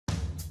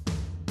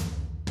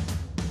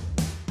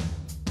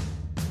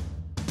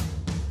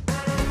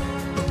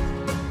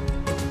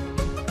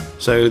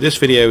So this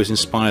video is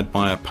inspired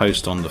by a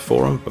post on the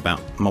forum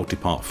about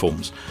multi-part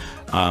forms.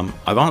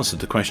 I've answered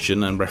the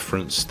question and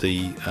referenced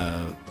the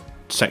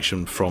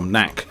section from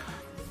Knack,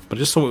 but I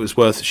just thought it was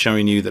worth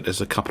showing you that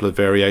there's a couple of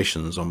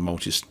variations on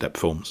multi-step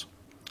forms.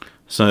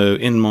 So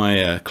in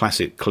my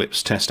classic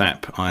Clips test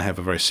app, I have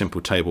a very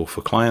simple table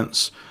for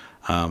clients.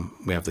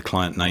 We have the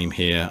client name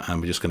here,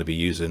 and we're just going to be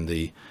using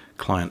the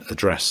client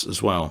address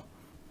as well.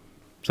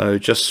 So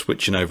just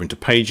switching over into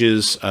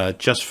pages,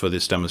 just for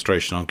this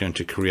demonstration, I'm going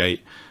to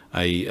create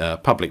a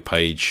public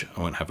page.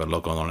 I won't have a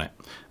logon on it,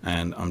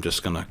 and I'm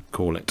just going to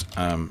call it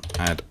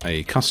add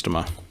a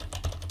customer.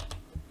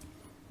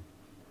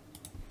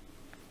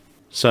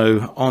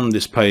 So on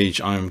this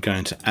page, I'm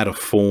going to add a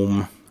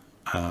form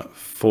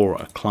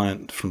for a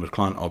client from the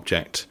client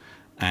object,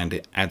 and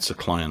it adds a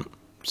client.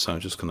 So I'm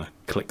just going to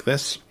click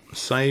this,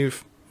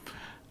 save,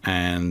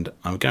 and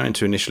I'm going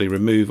to initially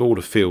remove all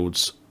the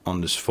fields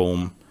on this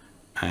form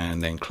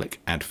and then click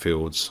add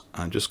fields.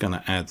 I'm just going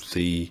to add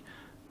the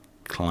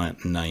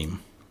client name.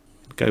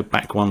 Go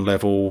back one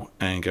level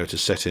and go to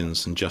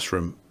settings and just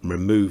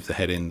remove the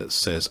heading that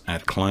says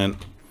add client,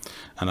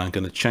 and I'm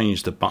going to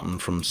change the button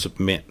from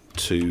submit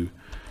to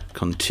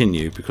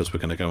continue because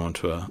we're going to go on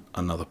to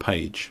another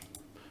page.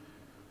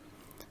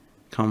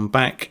 Come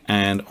back,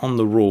 and on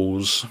the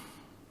rules,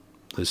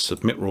 the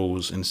submit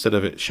rules, instead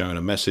of it showing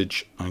a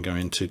message, I'm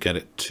going to get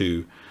it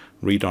to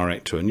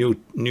redirect to a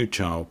new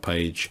child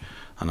page,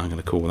 and I'm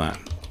going to call that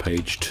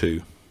page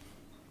 2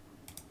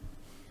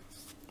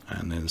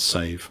 and then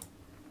save.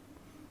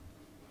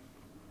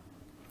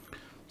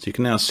 So you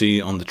can now see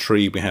on the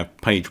tree we have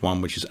page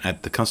 1, which is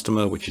add the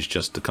customer, which is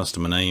just the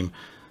customer name.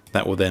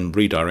 That will then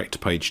redirect to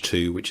page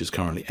 2, which is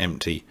currently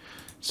empty.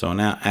 So I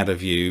now add a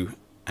view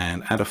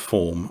and add a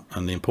form,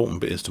 and the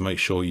important bit is to make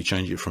sure you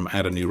change it from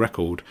add a new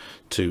record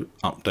to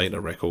update a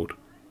record,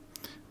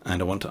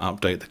 and I want to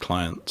update the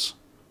clients.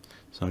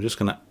 So I'm just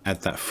going to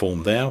add that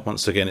form there.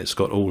 Once again, it's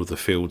got all of the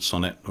fields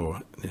on it,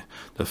 or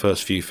the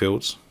first few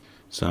fields.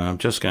 So I'm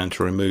just going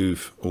to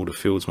remove all the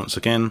fields once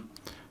again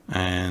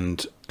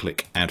and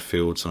click add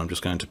fields, and I'm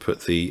just going to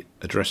put the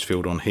address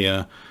field on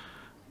here.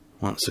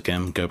 Once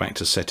again, go back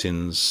to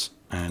settings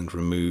and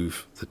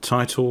remove the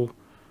title,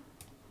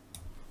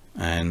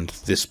 and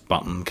this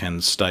button can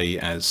stay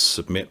as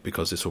submit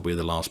because this will be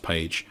the last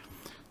page.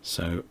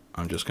 So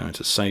I'm just going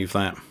to save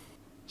that.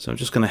 So I'm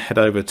just going to head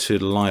over to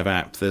the live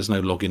app. There's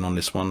no login on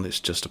this one, it's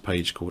just a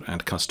page called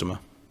add customer.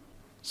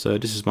 So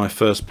this is my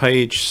first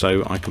page,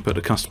 so I can put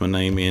a customer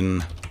name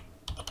in,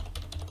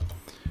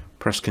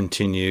 press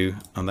continue,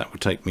 and that will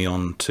take me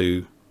on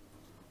to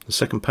the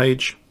second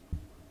page.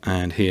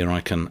 And here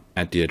I can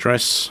add the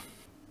address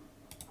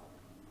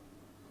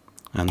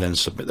and then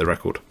submit the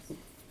record.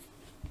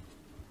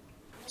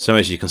 So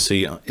as you can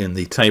see in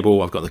the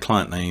table, I've got the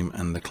client name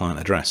and the client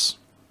address.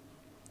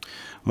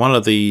 One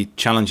of the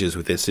challenges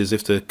with this is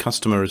if the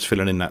customer is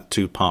filling in that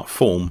 2-part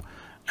form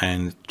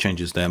and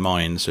changes their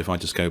mind. So if I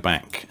just go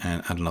back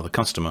and add another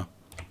customer,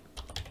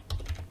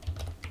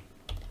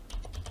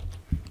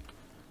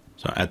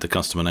 so add the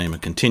customer name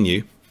and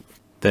continue,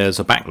 there's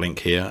a backlink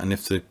here, and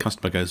if the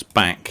customer goes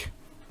back,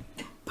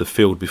 the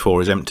field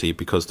before is empty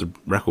because the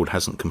record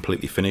hasn't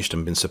completely finished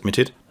and been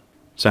submitted.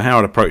 So how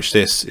I'd approach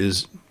this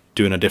is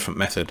doing a different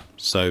method.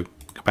 So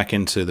go back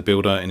into the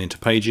builder and into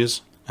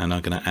pages, and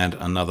I'm going to add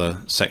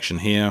another section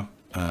here,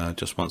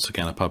 just once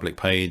again a public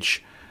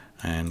page,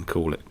 and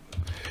call it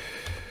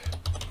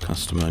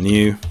customer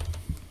new,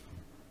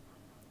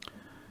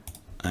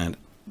 and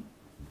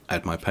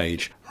add my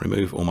page,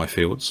 remove all my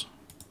fields.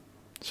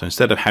 So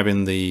instead of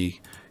having the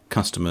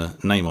customer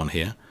name on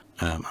here,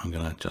 I'm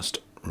going to just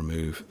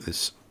remove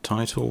this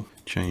title,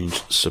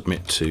 change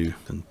submit to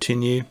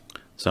continue.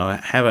 So I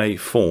have a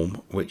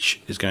form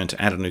which is going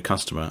to add a new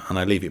customer, and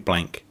I leave it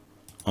blank.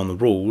 On the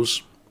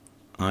rules,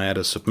 I add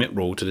a submit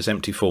rule to this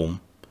empty form,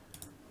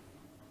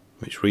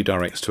 which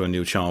redirects to a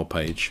new child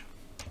page.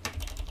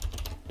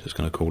 Just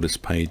going to call this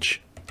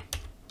page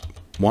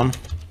 1,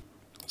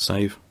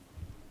 save.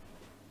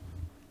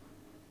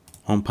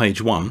 On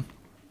page 1,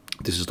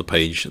 this is the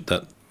page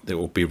that it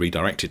will be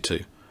redirected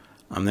to.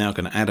 I'm now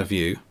going to add a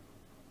view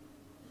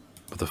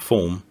of the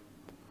form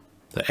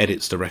that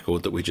edits the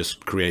record that we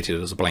just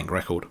created as a blank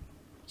record.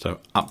 So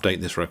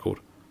update this record,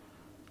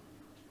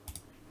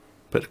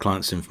 put the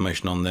client's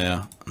information on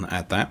there and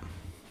add that,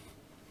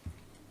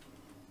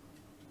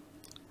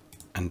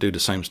 and do the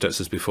same steps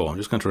as before. I'm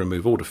just going to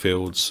remove all the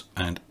fields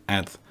and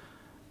add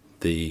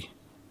the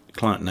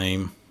client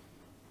name,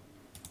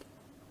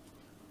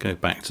 go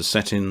back to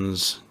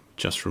settings,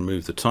 just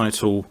remove the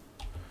title,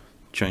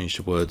 change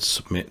the word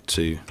submit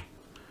to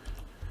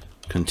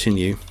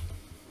continue,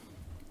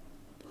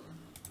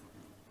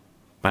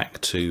 back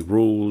to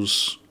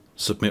rules,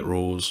 submit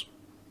rules,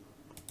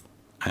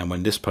 and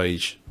when this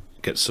page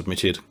gets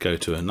submitted, go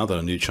to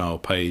another new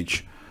child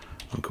page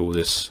and call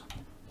this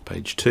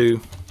page 2.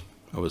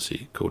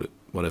 Obviously call it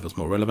whatever's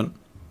more relevant.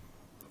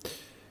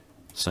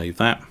 Save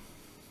that,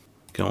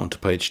 go on to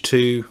page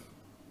 2,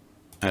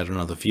 add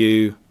another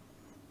view.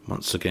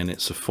 Once again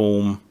it's a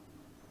form,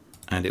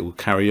 and it will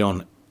carry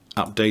on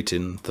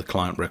updating the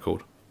client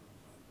record.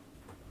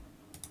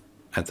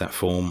 Add that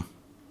form,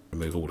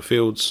 remove all the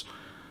fields,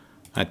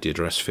 add the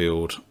address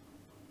field,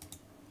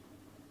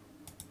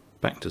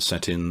 back to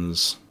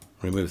settings,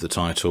 remove the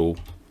title.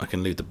 I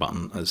can leave the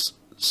button as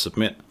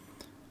submit,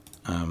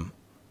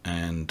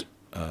 and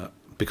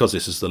because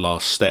this is the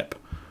last step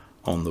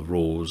on the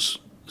rules,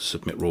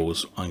 submit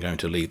rules, I'm going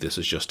to leave this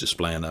as just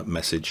displaying a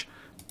message.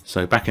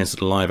 So back into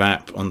the live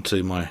app,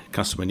 onto my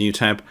customer new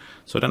tab.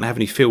 So I don't have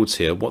any fields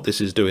here. What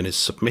this is doing is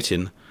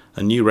submitting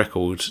a new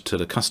record to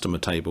the customer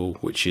table,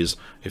 which is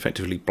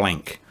effectively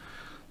blank.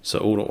 So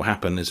all that will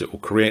happen is it will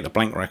create a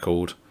blank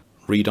record,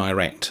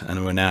 redirect,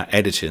 and we're now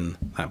editing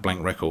that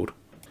blank record.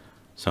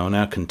 So I'll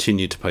now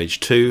continue to page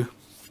 2.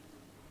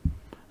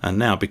 And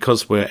now,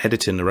 because we're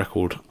editing the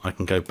record, I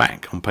can go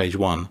back on page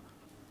 1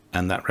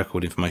 and that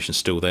record information is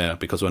still there,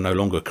 because we're no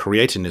longer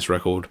creating this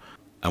record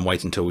and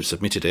wait until we've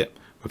submitted it.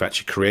 We've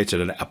actually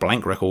created a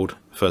blank record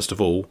first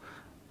of all,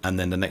 and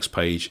then the next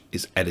page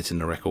is editing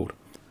the record.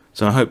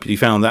 So I hope you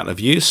found that of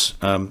use.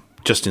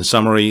 Just in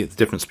summary, the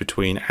difference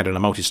between adding a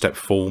multi-step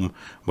form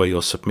where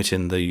you're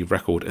submitting the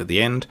record at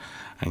the end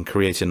and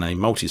creating a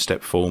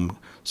multi-step form,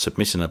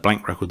 submitting a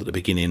blank record at the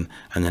beginning,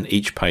 and then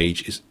each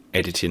page is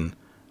editing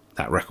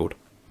that record.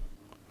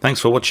 Thanks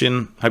for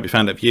watching. Hope you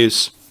found it of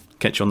use.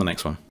 Catch you on the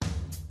next one.